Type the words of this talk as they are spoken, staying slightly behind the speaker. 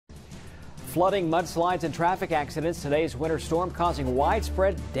Flooding, mudslides, and traffic accidents. Today's winter storm causing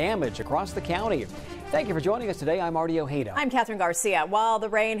widespread damage across the county. Thank you for joining us today. I'm Artie Ojeda. I'm Catherine Garcia. While the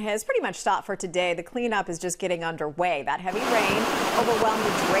rain has pretty much stopped for today, the cleanup is just getting underway. That heavy rain overwhelmed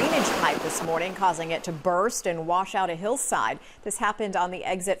the drainage pipe this morning, causing it to burst and wash out a hillside. This happened on the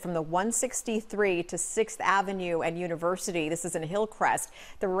exit from the 163 to 6th Avenue and University. This is in Hillcrest.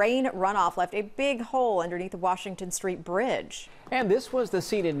 The rain runoff left a big hole underneath the Washington Street Bridge. And this was the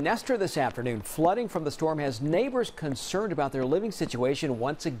scene in Nestor this afternoon. Flooding from the storm has neighbors concerned about their living situation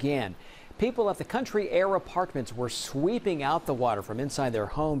once again. People at the Country Air apartments were sweeping out the water from inside their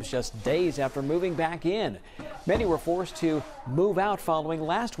homes just days after moving back in. Many were forced to move out following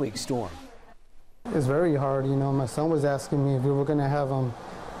last week's storm. It's very hard. My son was asking me if we were going to have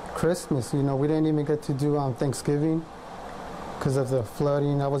Christmas. We didn't even get to do Thanksgiving because of the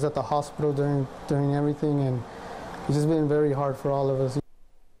flooding. I was at the hospital during everything, and it's just been very hard for all of us.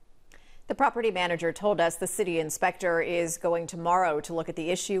 The property manager told us the city inspector is going tomorrow to look at the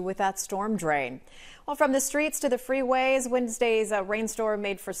issue with that storm drain. Well, from the streets to the freeways, Wednesday's rainstorm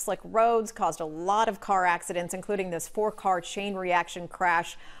made for slick roads, caused a lot of car accidents, including this 4-car chain reaction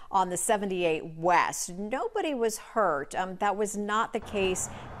crash on the 78 West. Nobody was hurt. That was not the case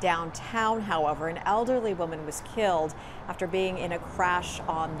downtown, however. An elderly woman was killed after being in a crash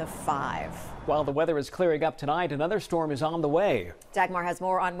on the 5. While the weather is clearing up tonight, another storm is on the way. Dagmar has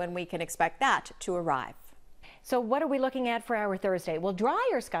more on when we can expect that to arrive. So what are we looking at for our Thursday? Well,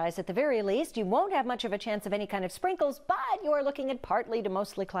 drier skies at the very least. You won't have much of a chance of any kind of sprinkles, but you are looking at partly to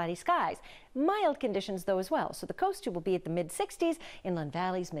mostly cloudy skies. Mild conditions, though, as well. So the coast will be at the mid-60s, inland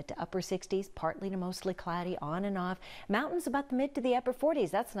valleys mid to upper 60s, partly to mostly cloudy on and off. Mountains about the mid to the upper 40s.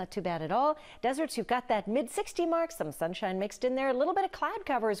 That's not too bad at all. Deserts, you've got that mid-60 mark, some sunshine mixed in there, a little bit of cloud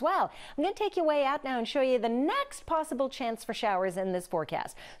cover as well. I'm going to take you way out now and show you the next possible chance for showers in this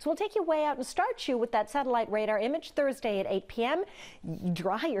forecast. So we'll take you way out and start you with that satellite radar image Thursday at 8 p.m.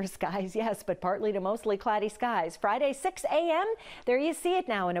 Drier skies, yes, but partly to mostly cloudy skies. Friday, 6 a.m. There you see it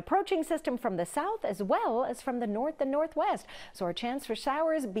now, an approaching system from the south as well as from the north and northwest. So our chance for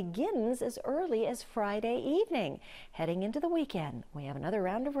showers begins as early as Friday evening. Heading into the weekend, we have another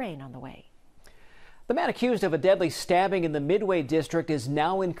round of rain on the way. The man accused of a deadly stabbing in the Midway district is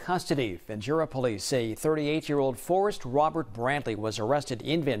now in custody. Ventura police say 38-year-old Forrest Robert Brantley was arrested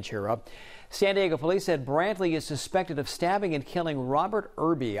in Ventura. San Diego police said Brantley is suspected of stabbing and killing Robert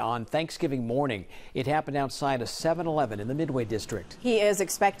Irby on Thanksgiving morning. It happened outside a 7-Eleven in the Midway district. He is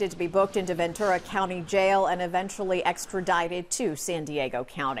expected to be booked into Ventura County Jail and eventually extradited to San Diego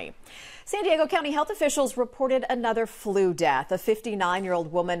County. San Diego County health officials reported another flu death. A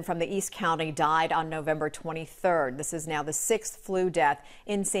 59-year-old woman from the East County died on November 23rd. This is now the 6th flu death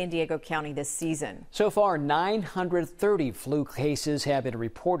in San Diego County this season. So far, 930 flu cases have been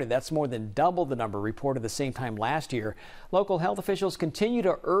reported. That's more than double the number reported the same time last year. Local health officials continue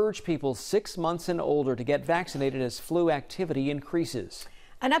to urge people 6 months and older to get vaccinated as flu activity increases.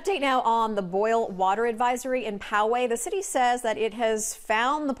 An update now on the boil water advisory in Poway. The city says that it has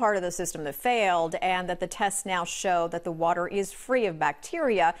found the part of the system that failed and that the tests now show that the water is free of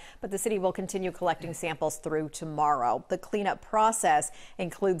bacteria, but the city will continue collecting samples through tomorrow. The cleanup process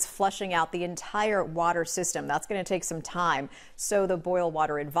includes flushing out the entire water system. That's going to take some time, so the boil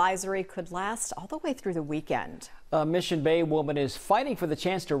water advisory could last all the way through the weekend. A Mission Bay woman is fighting for the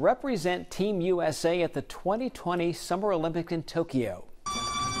chance to represent Team USA at the 2020 Summer Olympics in Tokyo.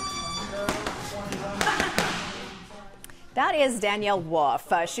 That is Danielle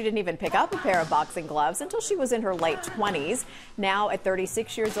Wolf. She didn't even pick up a pair of boxing gloves until she was in her late 20s. Now, at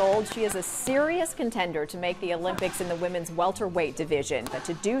 36 years old, she is a serious contender to make the Olympics in the women's welterweight division. But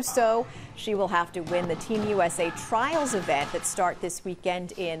to do so, she will have to win the Team USA Trials event that start this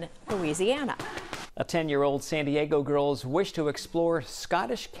weekend in Louisiana. A 10-year-old San Diego girl's wish to explore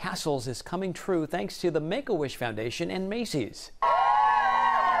Scottish castles is coming true thanks to the Make-A-Wish Foundation and Macy's.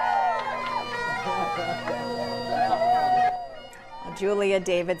 Julia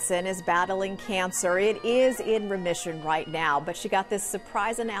Davidson is battling cancer. It is in remission right now, but she got this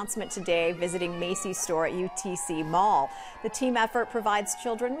surprise announcement today visiting Macy's store at UTC Mall. The team effort provides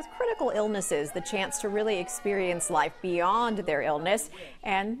children with critical illnesses the chance to really experience life beyond their illness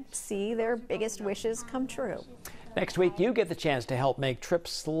and see their biggest wishes come true. Next week, you get the chance to help make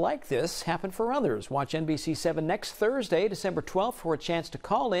trips like this happen for others. Watch NBC 7 next Thursday, December 12th, for a chance to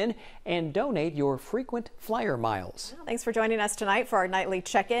call in and donate your frequent flyer miles. Thanks for joining us tonight for our nightly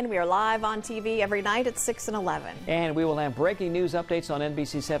check-in. We are live on TV every night at 6 and 11. And we will have breaking news updates on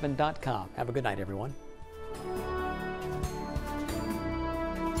NBC7.com. Have a good night, everyone.